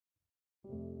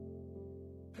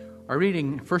Our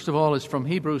reading, first of all, is from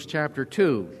Hebrews chapter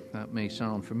 2. That may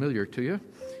sound familiar to you.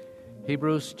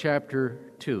 Hebrews chapter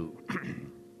 2.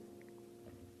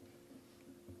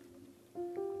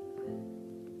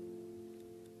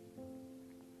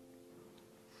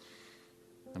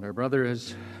 And our brother,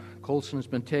 as Colson has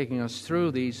been taking us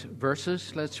through these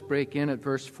verses, let's break in at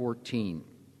verse 14.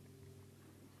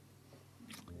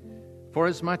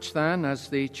 Forasmuch then as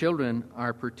the children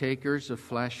are partakers of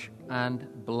flesh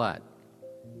and blood,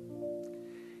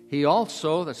 he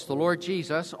also, that's the Lord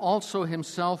Jesus, also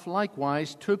himself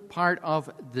likewise took part of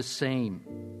the same,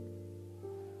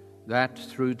 that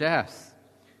through death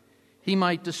he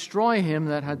might destroy him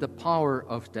that had the power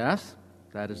of death,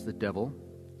 that is the devil,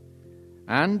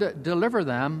 and deliver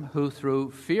them who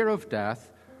through fear of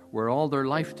death were all their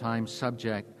lifetime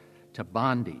subject to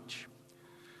bondage.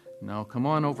 Now come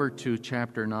on over to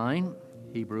chapter 9,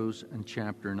 Hebrews and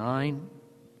chapter 9.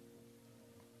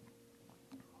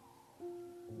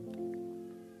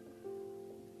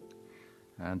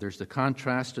 And there's the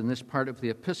contrast in this part of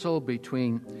the epistle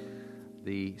between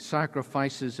the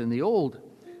sacrifices in the old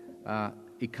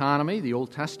economy, the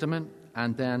Old Testament,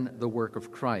 and then the work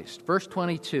of Christ. Verse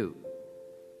 22.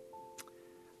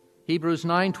 Hebrews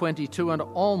 9:22, and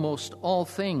almost all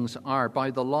things are by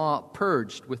the law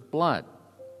purged with blood.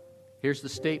 Here's the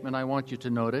statement I want you to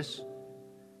notice.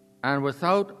 And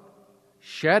without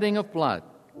shedding of blood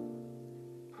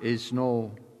is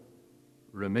no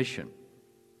remission.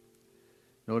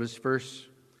 Notice verse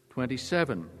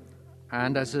 27.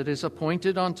 And as it is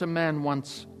appointed unto men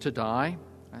once to die,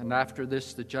 and after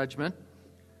this the judgment,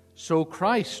 so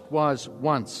Christ was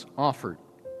once offered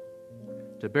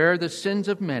to bear the sins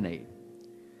of many,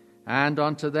 and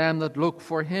unto them that look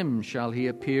for him shall he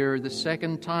appear the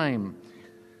second time,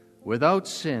 without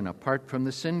sin, apart from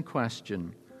the sin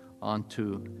question,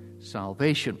 unto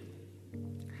salvation.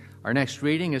 Our next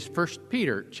reading is 1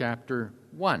 Peter chapter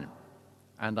 1,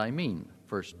 and I mean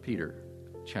 1 Peter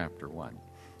chapter 1.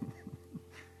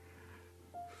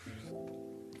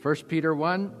 1 Peter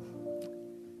 1,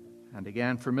 and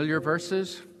again familiar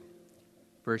verses,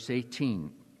 verse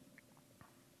 18.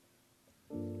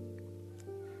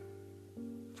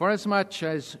 Forasmuch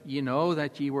as ye know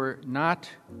that ye were not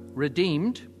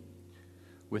redeemed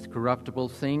with corruptible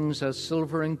things as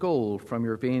silver and gold from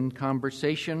your vain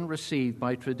conversation received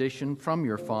by tradition from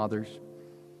your fathers,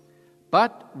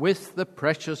 but with the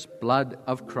precious blood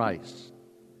of Christ,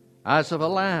 as of a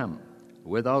lamb,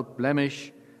 without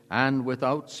blemish and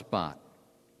without spot.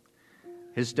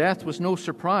 His death was no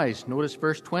surprise. Notice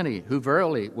verse 20, who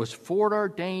verily was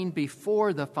foreordained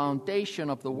before the foundation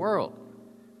of the world,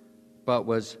 but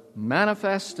was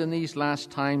manifest in these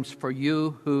last times for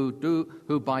you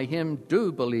who by him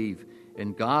do believe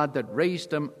in God that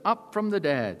raised him up from the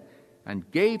dead and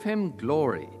gave him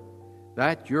glory,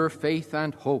 that your faith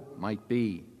and hope might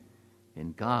be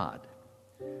in God.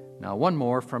 Now one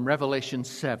more from Revelation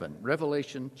 7,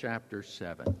 Revelation chapter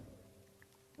 7.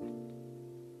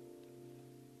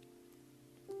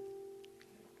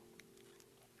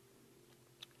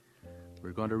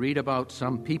 We're going to read about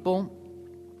some people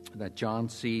that John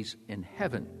sees in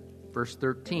heaven. Verse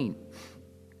 13.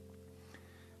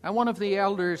 And one of the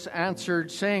elders answered,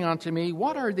 saying unto me,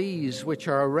 What are these which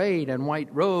are arrayed in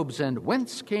white robes, and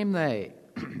whence came they?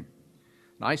 And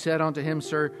I said unto him,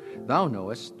 Sir, thou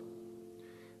knowest.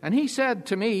 And he said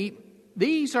to me,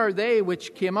 These are they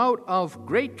which came out of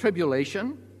great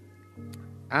tribulation,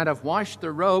 and have washed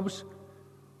their robes,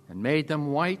 and made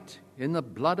them white in the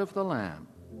blood of the Lamb.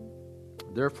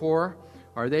 Therefore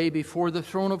are they before the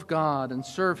throne of God, and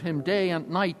serve him day and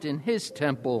night in his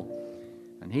temple.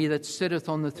 And he that sitteth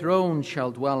on the throne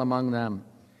shall dwell among them.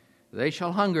 They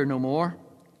shall hunger no more,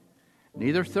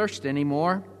 neither thirst any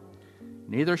more,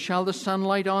 neither shall the sun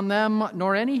light on them,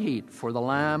 nor any heat, for the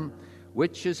Lamb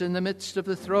which is in the midst of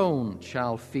the throne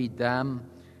shall feed them,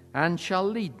 and shall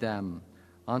lead them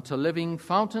unto living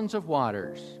fountains of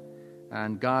waters,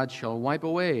 and God shall wipe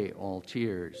away all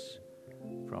tears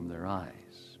from their eyes.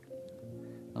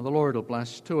 Now the Lord will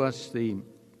bless to us the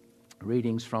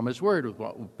readings from his word, with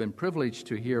what we've been privileged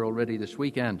to hear already this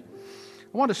weekend.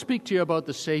 I want to speak to you about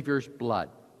the Savior's blood.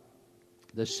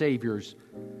 The Savior's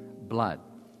blood.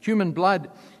 Human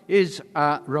blood is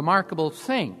a remarkable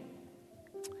thing.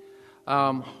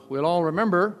 We'll all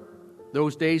remember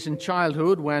those days in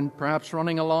childhood when perhaps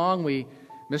running along we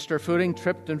missed our footing,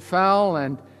 tripped and fell,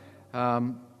 and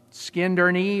skinned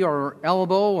our knee or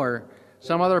elbow or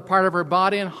some other part of our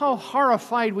body, and how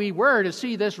horrified we were to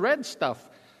see this red stuff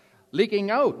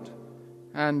leaking out,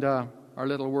 and our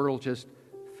little world just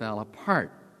fell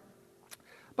apart.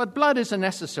 But blood is a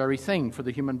necessary thing for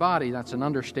the human body. That's an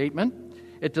understatement.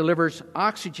 It delivers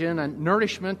oxygen and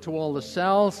nourishment to all the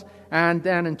cells, and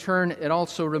then in turn it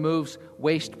also removes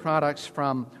waste products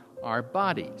from our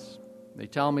bodies. They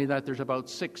tell me that there's about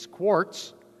 6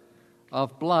 quarts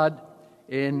of blood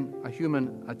in a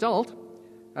human adult,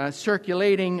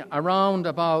 circulating around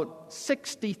about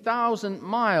 60,000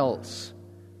 miles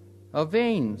of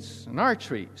veins and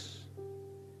arteries,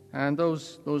 and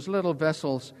those little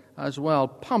vessels as well,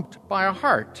 pumped by a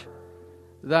heart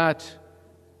that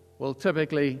will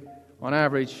typically, on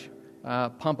average,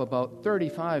 pump about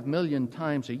 35 million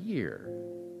times a year.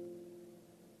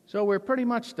 So we're pretty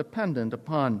much dependent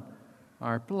upon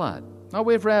our blood. Now,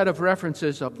 we've read of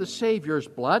references of the Savior's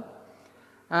blood,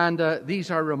 and these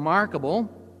are remarkable,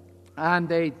 and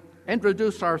they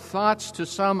introduce our thoughts to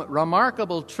some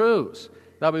remarkable truths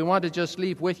that we want to just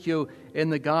leave with you in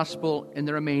the gospel in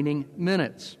the remaining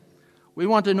minutes. We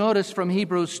want to notice from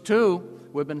Hebrews 2,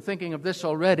 we've been thinking of this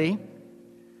already,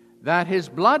 that his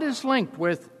blood is linked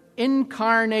with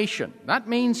incarnation. That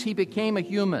means he became a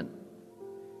human.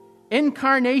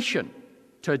 Incarnation,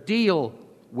 to deal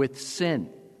with sin.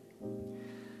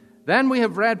 Then we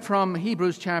have read from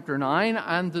Hebrews chapter 9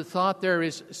 and the thought there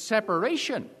is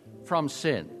separation from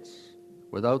sins.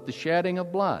 Without the shedding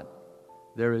of blood,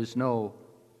 there is no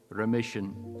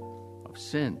remission of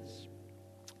sins.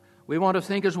 We want to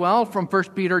think as well from 1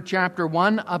 Peter chapter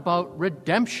 1 about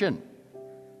redemption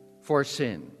for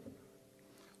sin.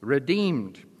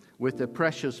 Redeemed with the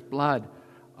precious blood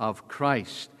of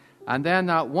Christ. And then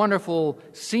that wonderful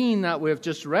scene that we've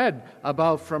just read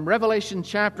about from Revelation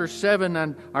chapter 7,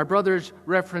 and our brothers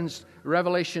referenced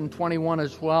Revelation 21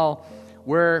 as well,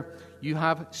 where you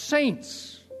have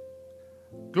saints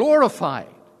glorified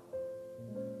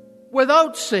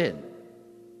without sin.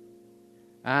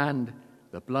 And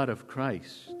the blood of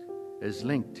Christ is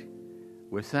linked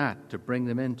with that to bring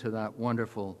them into that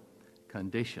wonderful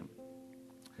condition.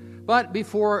 But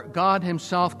before God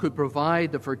himself could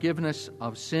provide the forgiveness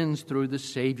of sins through the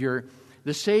Savior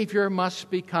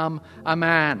must become a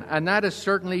man, and that has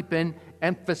certainly been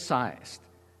emphasized.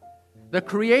 The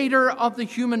creator of the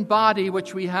human body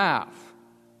which we have,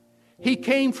 he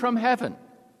came from heaven,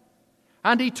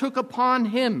 and he took upon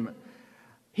him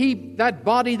that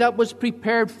body that was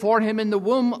prepared for him in the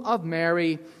womb of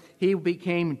Mary. He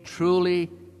became truly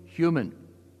human.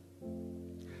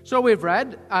 So we've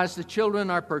read, as the children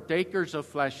are partakers of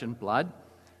flesh and blood,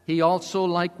 he also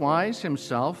likewise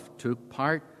himself took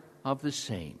part of the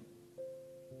same.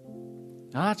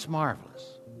 Now that's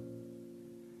marvelous,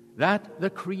 that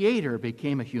the Creator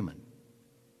became a human.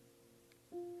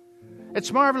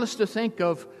 It's marvelous to think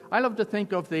of, I love to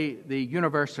think of the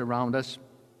universe around us.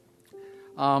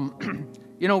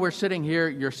 We're sitting here,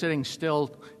 you're sitting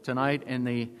still tonight in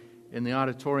the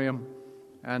auditorium,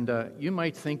 and you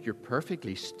might think you're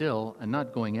perfectly still and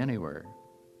not going anywhere.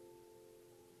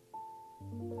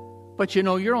 But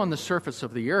you're on the surface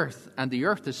of the earth, and the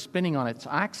earth is spinning on its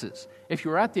axis. If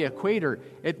you're at the equator,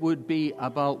 it would be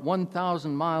about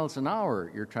 1,000 miles an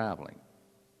hour you're traveling.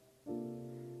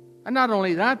 And not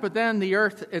only that, but then the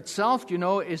earth itself,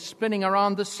 is spinning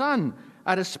around the sun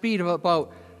at a speed of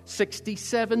about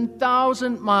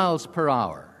 67,000 miles per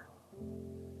hour.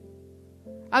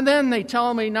 And then they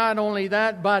tell me not only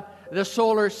that, but the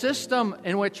solar system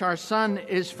in which our sun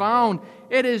is found,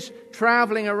 it is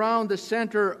traveling around the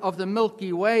center of the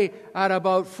Milky Way at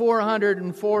about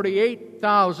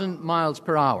 448,000 miles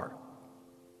per hour.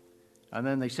 And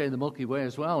then they say the Milky Way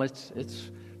as well, it's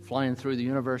flying through the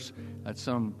universe at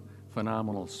some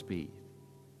phenomenal speed.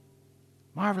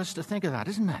 Marvelous to think of that,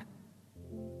 isn't it?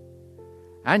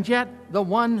 And yet, the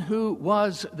one who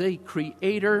was the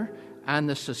creator and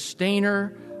the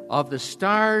sustainer of the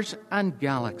stars and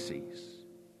galaxies,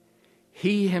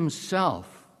 he himself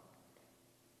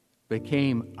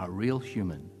became a real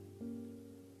human.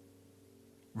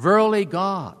 Verily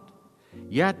God,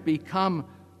 yet become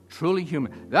truly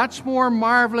human. That's more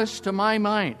marvelous to my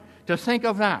mind, to think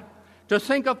of that. To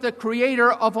think of the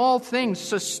creator of all things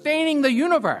sustaining the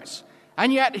universe,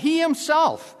 and yet he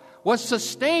himself was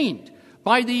sustained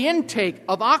by the intake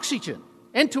of oxygen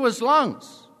into his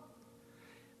lungs,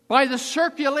 by the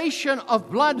circulation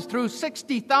of blood through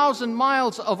 60,000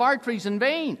 miles of arteries and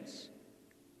veins,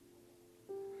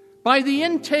 by the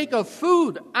intake of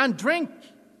food and drink.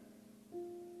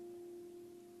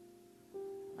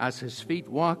 As his feet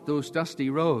walked those dusty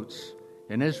roads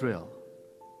in Israel,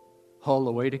 all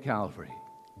the way to Calvary.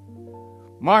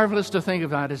 Marvelous to think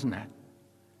of that, isn't it?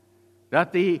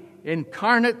 That the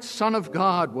incarnate Son of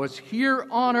God was here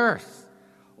on earth,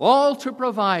 all to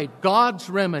provide God's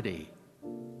remedy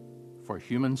for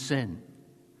human sin,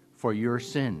 for your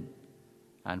sin,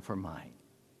 and for mine.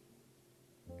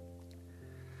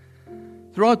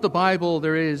 Throughout the Bible,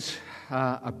 there is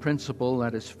a principle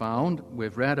that is found.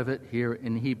 We've read of it here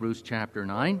in Hebrews chapter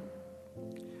 9,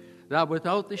 that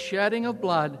without the shedding of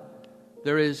blood,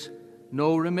 there is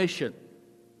no remission.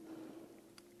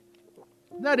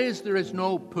 That is, there is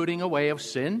no putting away of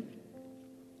sin.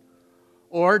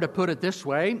 Or, to put it this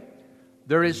way,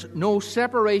 there is no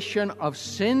separation of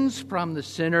sins from the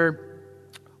sinner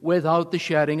without the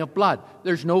shedding of blood.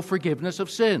 There's no forgiveness of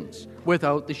sins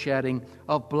without the shedding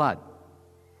of blood.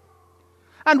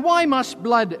 And why must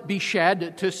blood be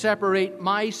shed to separate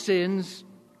my sins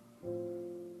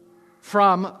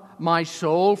from my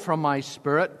soul, from my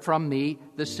spirit, from me,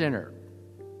 the sinner?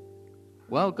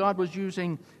 Well, God was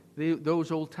using those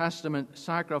Old Testament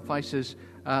sacrifices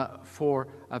for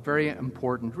a very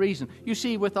important reason. You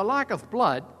see, with the lack of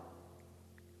blood,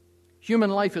 human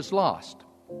life is lost.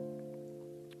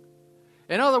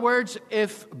 In other words,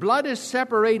 if blood is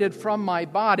separated from my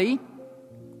body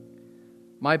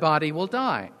will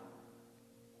die.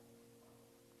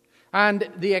 And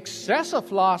the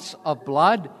excessive loss of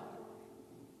blood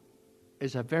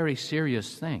is a very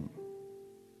serious thing.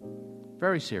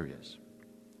 Very serious.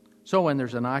 So when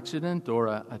there's an accident or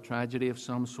a tragedy of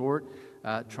some sort,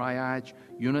 triage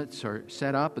units are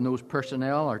set up, and those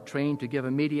personnel are trained to give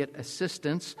immediate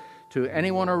assistance to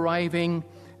anyone arriving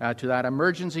to that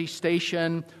emergency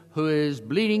station who is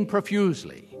bleeding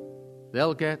profusely.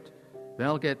 They'll get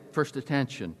first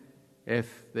attention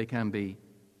if they can be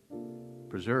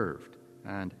preserved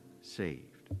and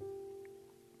saved.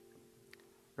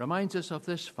 Reminds us of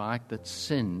this fact that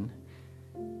sin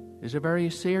is a very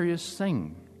serious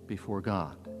thing before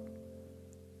God.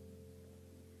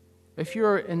 If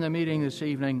you're in the meeting this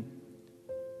evening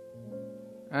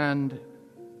and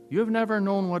you've never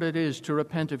known what it is to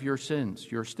repent of your sins,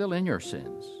 you're still in your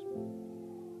sins.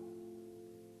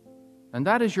 And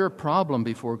that is your problem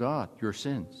before God, your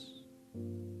sins.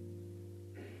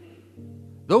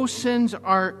 Those sins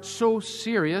are so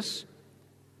serious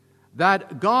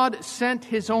that God sent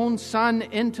His own Son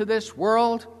into this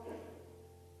world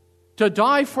to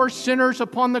die for sinners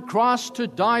upon the cross, to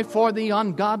die for the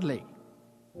ungodly.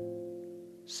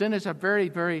 Sin is a very,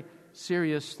 very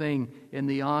serious thing in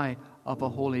the eye of a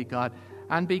holy God.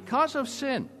 And because of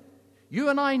sin, you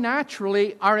and I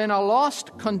naturally are in a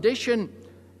lost condition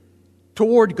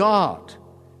toward God.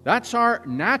 That's our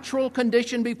natural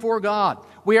condition before God.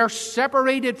 We are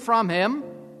separated from Him.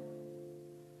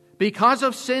 Because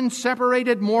of sin,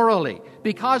 separated morally.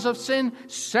 Because of sin,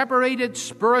 separated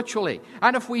spiritually.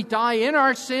 And if we die in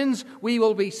our sins, we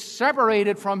will be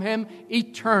separated from Him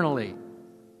eternally.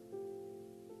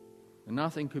 And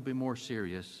nothing could be more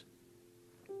serious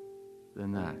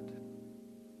than that.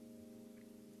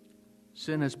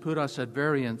 Sin has put us at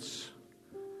variance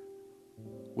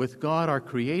with God, our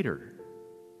Creator.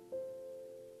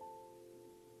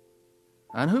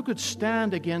 And who could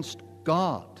stand against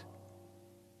God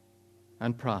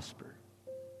and prosper?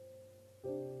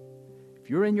 If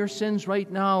you're in your sins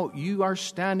right now, you are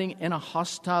standing in a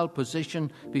hostile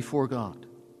position before God.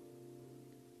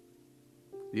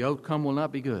 The outcome will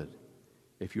not be good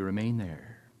if you remain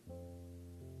there.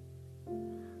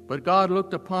 But God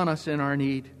looked upon us in our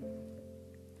need,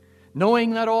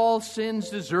 knowing that all sins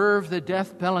deserve the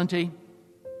death penalty.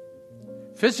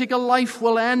 Physical life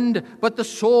will end, but the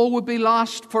soul will be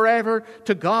lost forever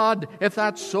to God if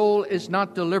that soul is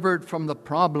not delivered from the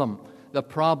problem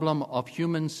of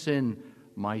human sin,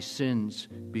 my sins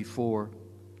before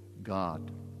God.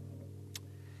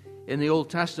 In the Old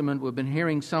Testament, we've been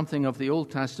hearing something of the Old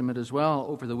Testament as well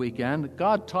over the weekend.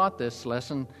 God taught this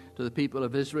lesson to the people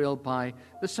of Israel by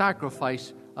the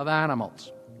sacrifice of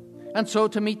animals. And so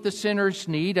to meet the sinner's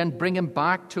need and bring him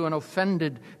back to an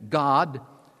offended God,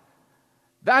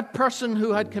 that person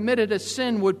who had committed a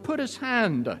sin would put his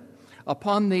hand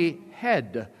upon the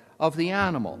head of the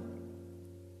animal,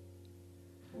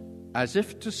 as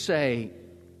if to say,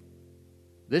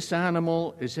 "This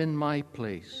animal is in my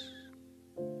place."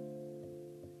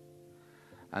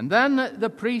 And then the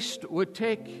priest would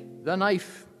take the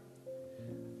knife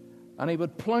and he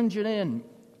would plunge it in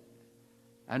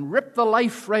and rip the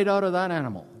life right out of that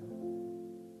animal.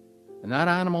 And that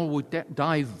animal would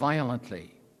die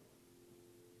violently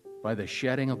by the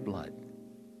shedding of blood.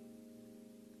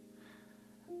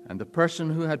 And the person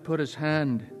who had put his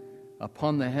hand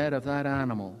upon the head of that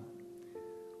animal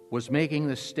was making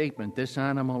the statement, "This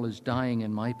animal is dying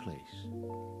in my place."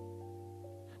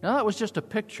 Now that was just a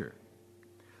picture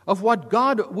of what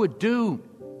God would do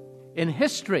in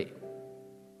history.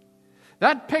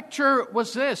 That picture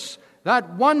was this,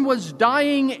 that one was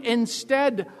dying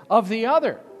instead of the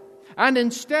other. And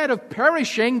instead of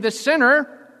perishing, the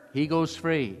sinner, he goes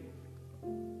free.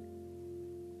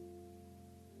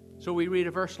 So we read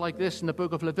a verse like this in the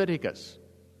book of Leviticus.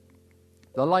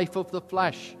 The life of the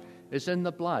flesh is in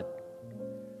the blood,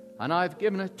 and I've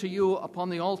given it to you upon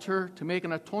the altar to make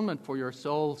an atonement for your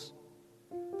souls,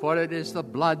 for it is the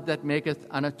blood that maketh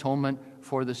an atonement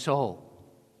for the soul.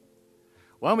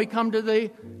 When we come to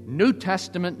the New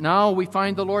Testament now, we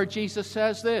find the Lord Jesus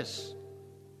says this: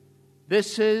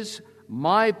 this is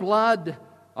my blood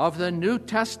of the New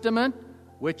Testament,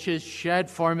 which is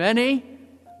shed for many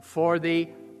for the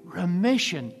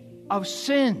remission of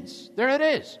sins. There it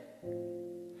is.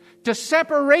 To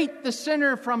separate the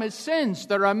sinner from his sins,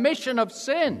 the remission of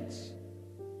sins.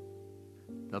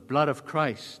 The blood of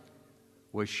Christ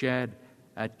was shed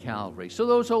at Calvary. So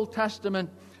those Old Testament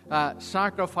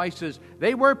sacrifices,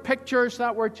 they were pictures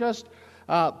that were just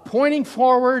pointing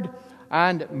forward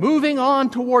and moving on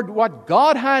toward what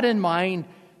God had in mind,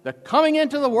 the coming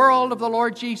into the world of the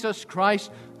Lord Jesus Christ,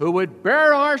 who would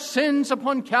bear our sins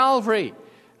upon Calvary,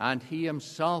 and he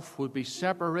himself would be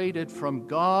separated from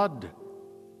God,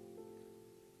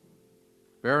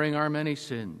 bearing our many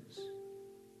sins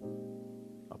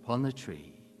upon the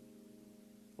tree.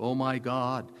 O my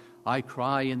God, I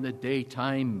cry in the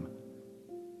daytime,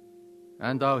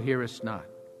 and thou hearest not,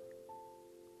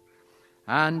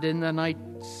 and in the night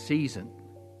season,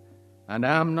 and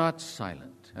am not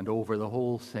silent. And over the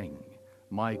whole thing,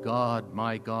 my God,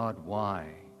 why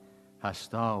hast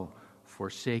thou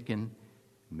forsaken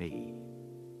me?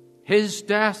 His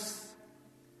death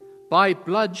by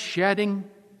blood shedding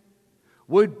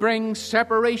would bring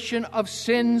separation of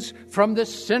sins from the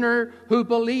sinner who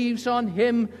believes on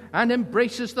him and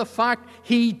embraces the fact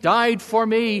he died for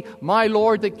me, my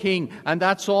Lord the King. And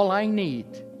that's all I need.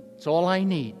 It's all I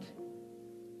need.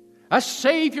 A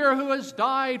Savior who has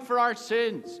died for our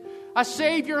sins. A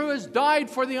Savior who has died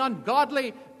for the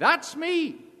ungodly. That's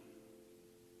me.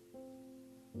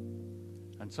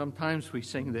 And sometimes we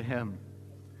sing the hymn,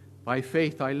 by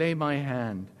faith I lay my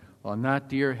hand on that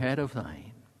dear head of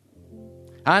thine.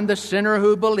 And the sinner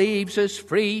who believes is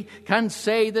free, can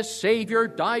say the Savior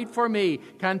died for me,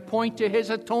 can point to his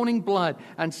atoning blood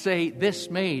and say, this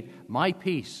made my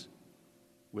peace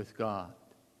with God.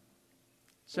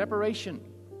 Separation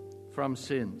from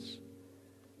sins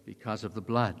because of the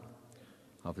blood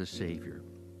of the Savior.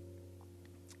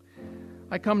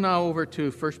 I come now over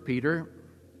to 1 Peter,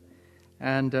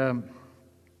 and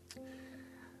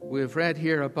we've read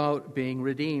here about being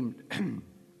redeemed.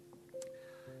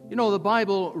 You know, the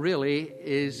Bible really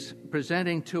is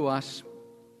presenting to us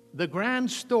the grand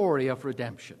story of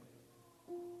redemption.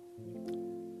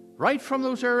 Right from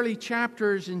those early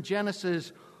chapters in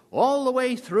Genesis all the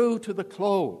way through to the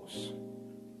close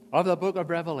of the book of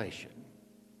Revelation.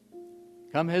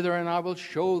 Come hither and I will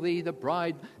show thee the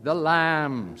bride, the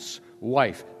Lamb's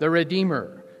wife, the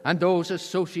Redeemer, and those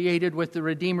associated with the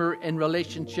Redeemer in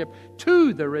relationship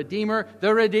to the Redeemer,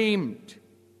 the redeemed.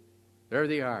 There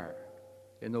they are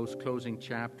in those closing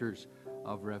chapters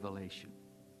of Revelation.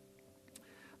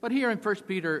 But here in 1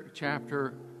 Peter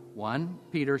chapter 1,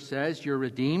 Peter says, you're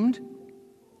redeemed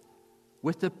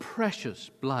with the precious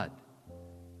blood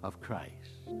of Christ.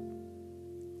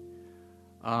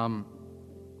 I'll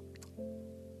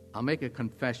make a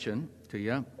confession to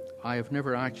you. I have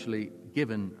never actually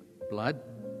given blood.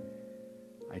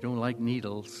 I don't like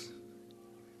needles.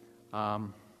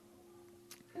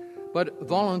 But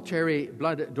voluntary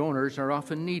blood donors are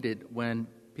often needed when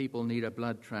people need a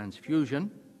blood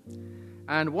transfusion.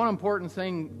 And one important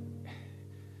thing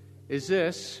is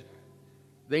this: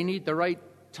 they need the right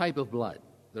type of blood,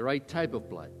 the right type of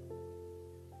blood.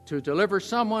 To deliver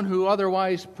someone who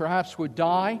otherwise perhaps would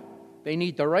die, they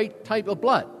need the right type of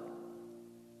blood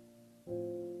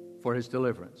for his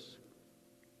deliverance.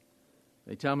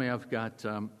 They tell me I've got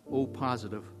O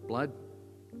positive blood,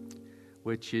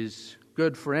 which is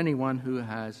good for anyone who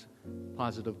has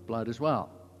positive blood as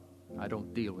well. I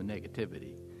don't deal with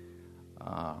negativity.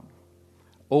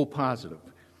 O positive.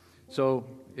 So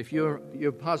if you're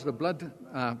positive blood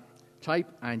type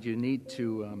and you need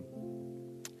to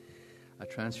a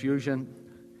transfusion,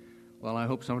 well, I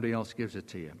hope somebody else gives it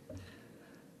to you.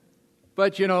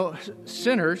 But you know,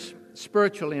 sinners,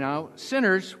 spiritually now,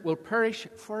 sinners will perish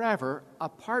forever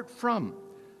apart from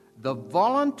the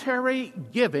voluntary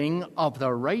giving of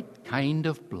the right kind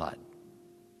of blood.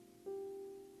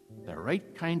 The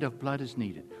right kind of blood is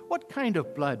needed. What kind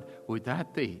of blood would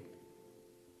that be?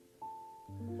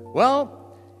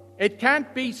 Well, it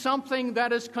can't be something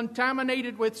that is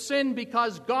contaminated with sin,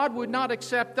 because God would not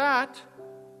accept that.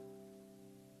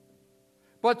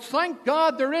 But thank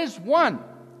God there is one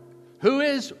who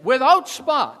is without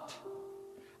spot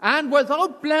and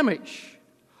without blemish,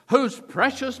 whose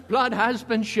precious blood has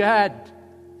been shed.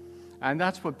 And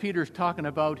that's what Peter's talking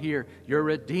about here. You're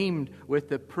redeemed with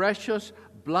the precious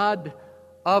blood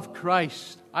of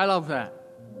Christ. I love that.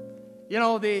 You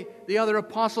know, the other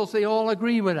apostles, they all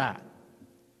agree with that.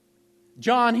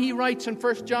 John, he writes in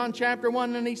 1 John chapter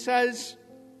 1, and he says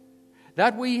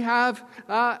that we have,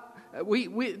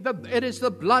 it is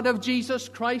the blood of Jesus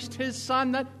Christ, His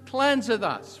Son, that cleanseth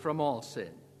us from all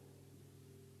sin.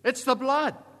 It's the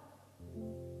blood.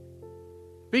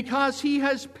 Because He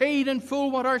has paid in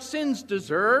full what our sins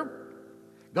deserve,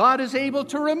 God is able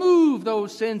to remove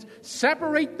those sins,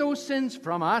 separate those sins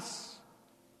from us,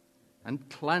 and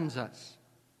cleanse us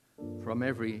from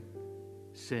every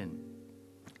sin.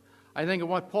 I think of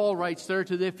what Paul writes there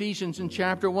to the Ephesians in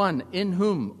chapter 1, in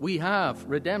whom we have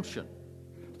redemption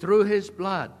through His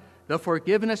blood, the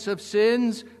forgiveness of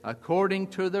sins according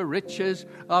to the riches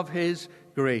of His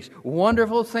grace.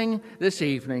 Wonderful thing this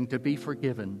evening to be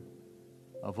forgiven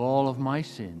of all of my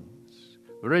sins,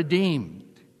 redeemed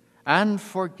and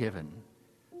forgiven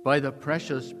by the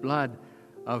precious blood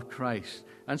of Christ.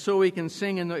 And so we can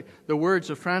sing in the words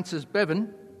of Francis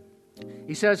Bevan.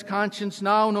 He says, conscience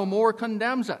now no more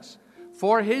condemns us,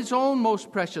 for His own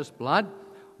most precious blood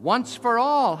once for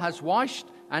all has washed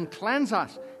and cleansed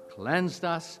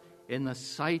us in the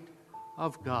sight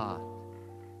of God.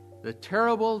 The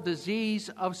terrible disease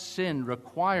of sin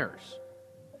requires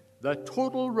the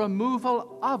total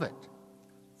removal of it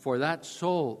for that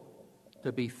soul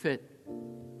to be fit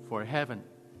for heaven.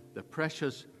 The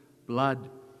precious blood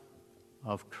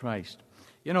of Christ.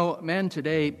 You know, men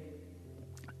today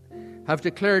have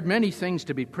declared many things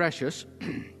to be precious,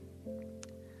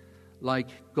 like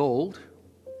gold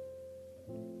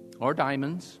or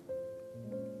diamonds.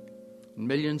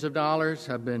 Millions of dollars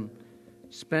have been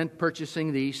spent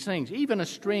purchasing these things. Even a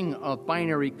string of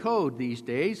binary code these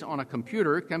days on a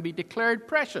computer can be declared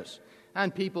precious,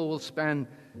 and people will spend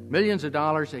millions of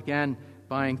dollars again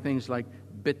buying things like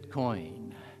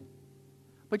Bitcoin.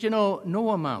 But you know, no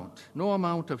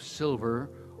amount of silver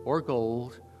or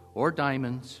gold or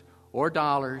diamonds or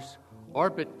dollars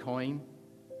or Bitcoin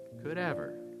could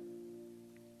ever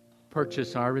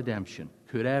purchase our redemption,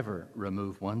 could ever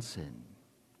remove one sin.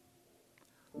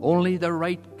 Only the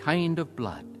right kind of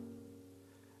blood,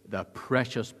 the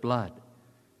precious blood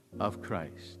of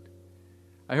Christ.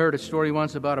 I heard a story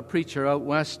once about a preacher out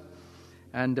west,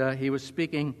 and he was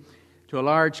speaking to a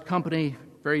large company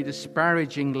very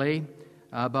disparagingly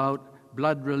about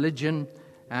blood religion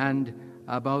and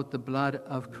about the blood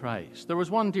of Christ. There was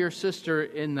one dear sister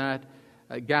in that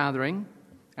gathering,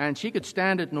 and she could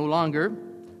stand it no longer,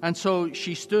 and so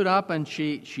she stood up and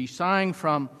she sang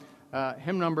from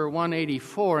hymn number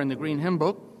 184 in the Green Hymn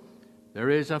Book. There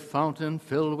is a fountain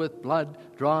filled with blood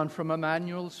drawn from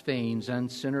Emmanuel's veins, and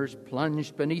sinners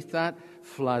plunged beneath that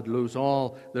flood lose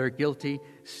all their guilty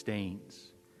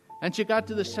stains. And she got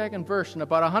to the second verse, and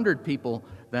about 100 people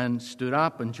then stood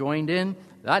up and joined in.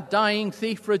 That dying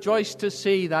thief rejoiced to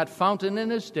see that fountain in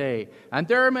his day, and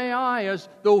there may I, as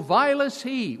though vile as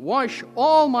he, wash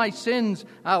all my sins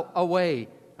away.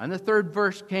 And the third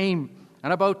verse came,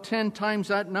 and about 10 times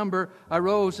that number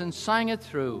arose and sang it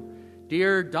through.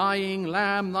 Dear dying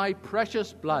Lamb, thy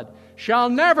precious blood shall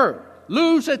never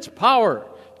lose its power,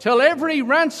 till every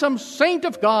ransomed saint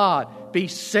of God be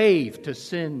saved to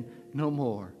sin no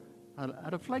more.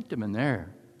 I'd have liked him in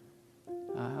there.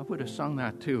 I would have sung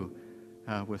that too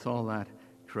with all that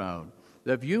crowd.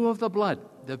 The view of the blood,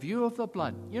 the view of the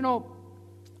blood. You know,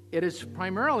 it is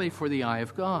primarily for the eye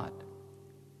of God.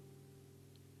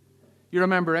 You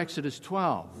remember Exodus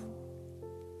 12.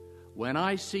 When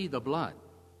I see the blood,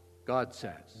 God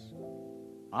says,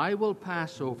 I will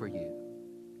pass over you.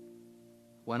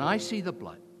 When I see the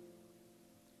blood.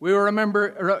 We were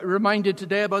reminded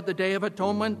today about the Day of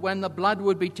Atonement, when the blood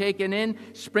would be taken in,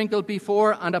 sprinkled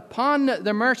before and upon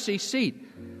the mercy seat,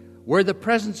 where the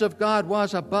presence of God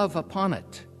was above upon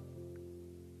it.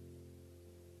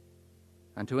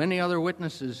 And to any other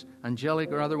witnesses,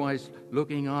 angelic or otherwise,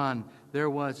 looking on, there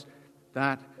was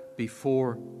that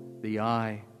before the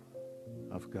eye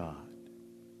of God.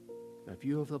 The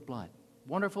view of the blood.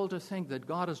 Wonderful to think that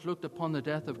God has looked upon the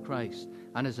death of Christ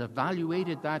and has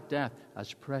evaluated that death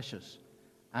as precious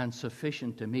and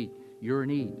sufficient to meet your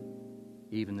need,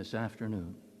 even this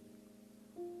afternoon.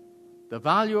 The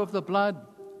value of the blood,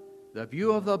 the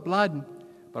view of the blood,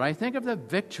 but I think of the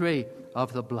victory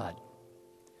of the blood.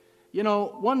 You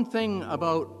know, one thing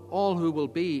about all who will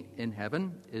be in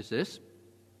heaven is this: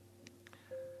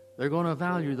 they're going to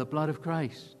value the blood of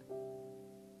Christ.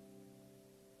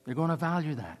 They're going to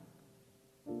value that.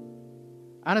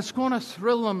 And it's going to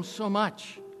thrill them so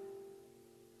much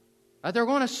that they're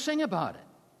going to sing about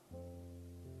it.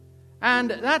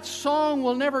 And that song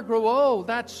will never grow old.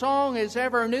 That song is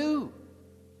ever new.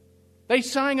 They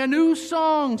sang a new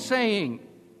song, saying,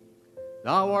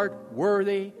 Thou art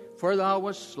worthy, for thou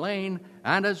wast slain,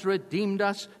 and hast redeemed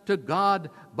us to God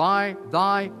by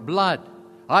thy blood,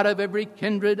 out of every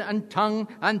kindred and tongue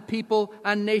and people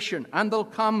and nation. And they'll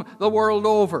come the world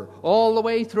over, all the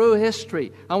way through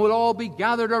history, and we'll all be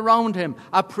gathered around him,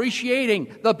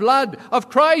 appreciating the blood of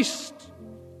Christ.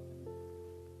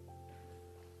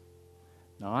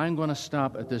 Now, I'm going to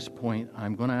stop at this point.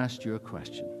 I'm going to ask you a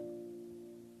question.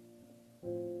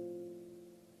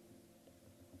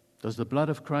 Does the blood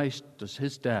of Christ, does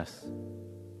his death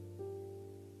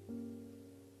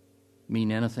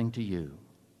mean anything to you?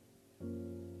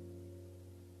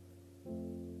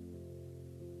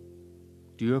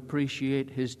 Do you appreciate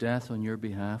his death on your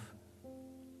behalf?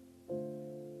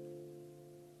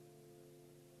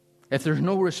 If there's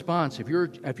no response, if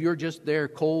you're just there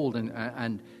cold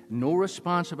and no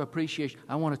response of appreciation,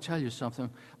 I want to tell you something,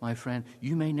 my friend.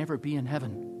 You may never be in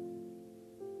heaven.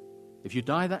 If you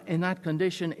die in that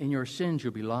condition, in your sins,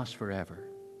 you'll be lost forever.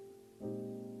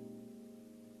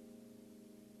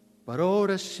 But oh,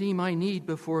 to see my need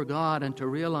before God and to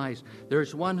realize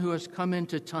there's one who has come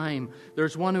into time.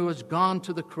 There's one who has gone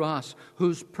to the cross,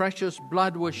 whose precious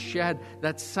blood was shed,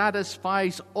 that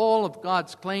satisfies all of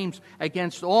God's claims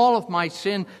against all of my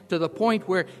sin to the point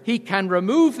where he can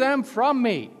remove them from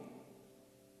me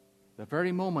the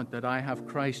very moment that I have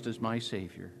Christ as my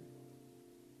Savior.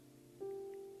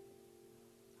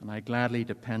 And I gladly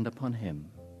depend upon him.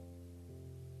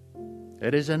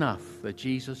 It is enough that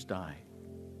Jesus died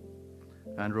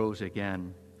and rose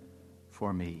again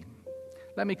for me.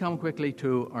 Let me come quickly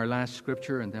to our last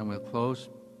scripture and then we'll close.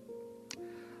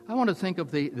 I want to think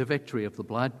of the victory of the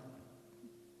blood.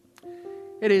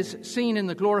 It is seen in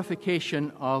the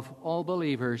glorification of all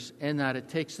believers in that it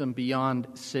takes them beyond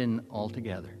sin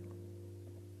altogether.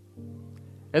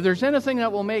 If there's anything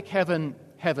that will make heaven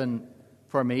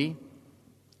for me,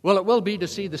 well, it will be to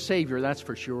see the Savior, that's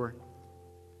for sure.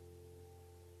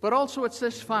 But also it's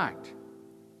this fact: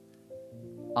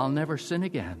 I'll never sin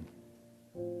again.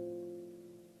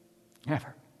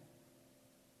 Never.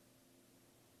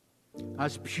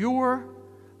 As pure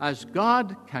as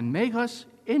God can make us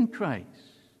in Christ.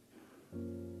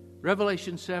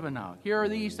 Revelation 7 now. Here are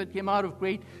these that came out of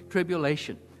great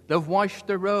tribulation. They've washed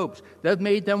their robes. They've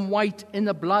made them white in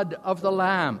the blood of the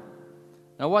Lamb.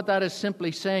 Now what that is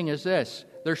simply saying is this: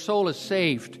 their soul is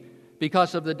saved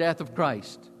because of the death of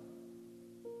Christ.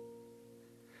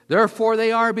 Therefore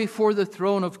they are before the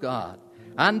throne of God,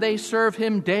 and they serve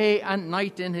him day and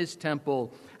night in his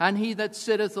temple. And he that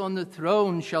sitteth on the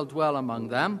throne shall dwell among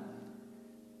them.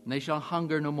 And they shall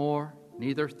hunger no more,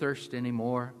 neither thirst any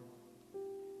more.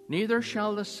 Neither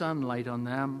shall the sun light on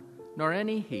them, nor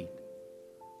any heat.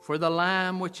 For the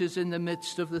Lamb which is in the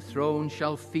midst of the throne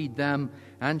shall feed them,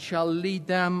 and shall lead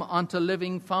them unto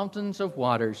living fountains of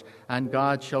waters, and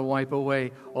God shall wipe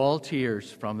away all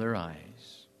tears from their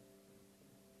eyes.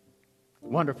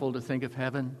 Wonderful to think of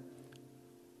heaven,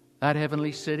 that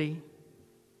heavenly city.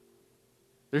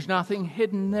 There's nothing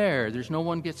hidden there. There's no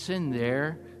one gets in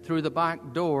there through the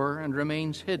back door and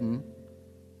remains hidden,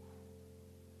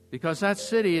 because that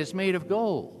city is made of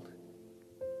gold.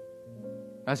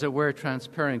 As it were,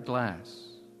 transparent glass.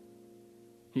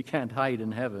 You can't hide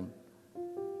in heaven.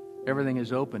 Everything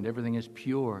is opened. Everything is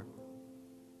pure.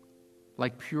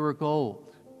 Like pure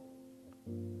gold.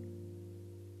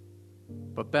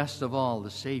 But best of all,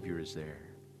 the Savior is there.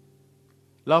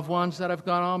 Loved ones that have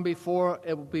gone on before,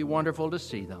 it will be wonderful to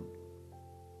see them.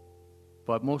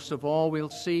 But most of all, we'll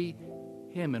see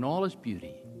him in all his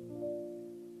beauty.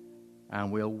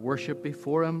 And we'll worship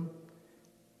before him,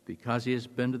 because he has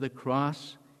been to the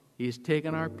cross. He has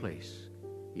taken our place.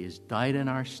 He has died in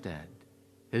our stead.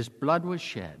 His blood was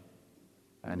shed,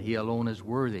 and he alone is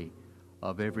worthy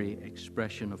of every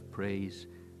expression of praise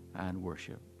and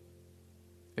worship.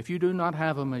 If you do not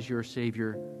have him as your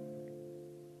Savior,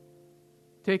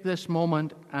 take this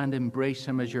moment and embrace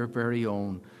him as your very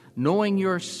own, knowing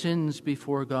your sins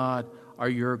before God are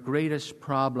your greatest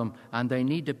problem and they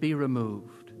need to be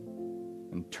removed.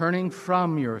 And turning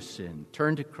from your sin,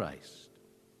 turn to Christ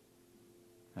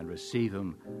and receive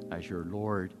him as your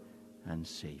Lord and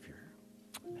Savior.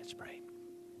 Let's pray.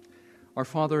 Our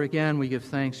Father, again, we give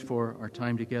thanks for our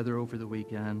time together over the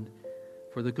weekend,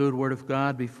 for the good word of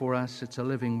God before us. It's a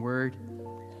living word,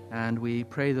 and we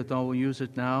pray that thou will use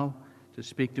it now to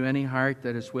speak to any heart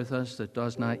that is with us that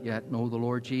does not yet know the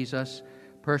Lord Jesus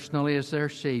personally as their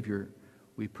Savior.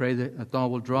 We pray that thou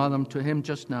will draw them to him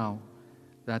just now,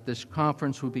 that this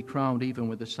conference will be crowned even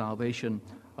with the salvation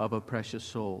of a precious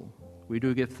soul. We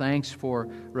do give thanks for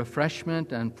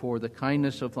refreshment and for the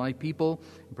kindness of thy people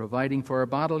in providing for our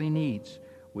bodily needs.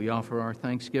 We offer our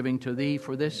thanksgiving to thee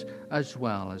for this as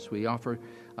well, as we offer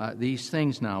these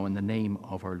things now in the name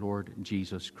of our Lord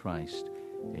Jesus Christ.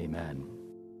 Amen.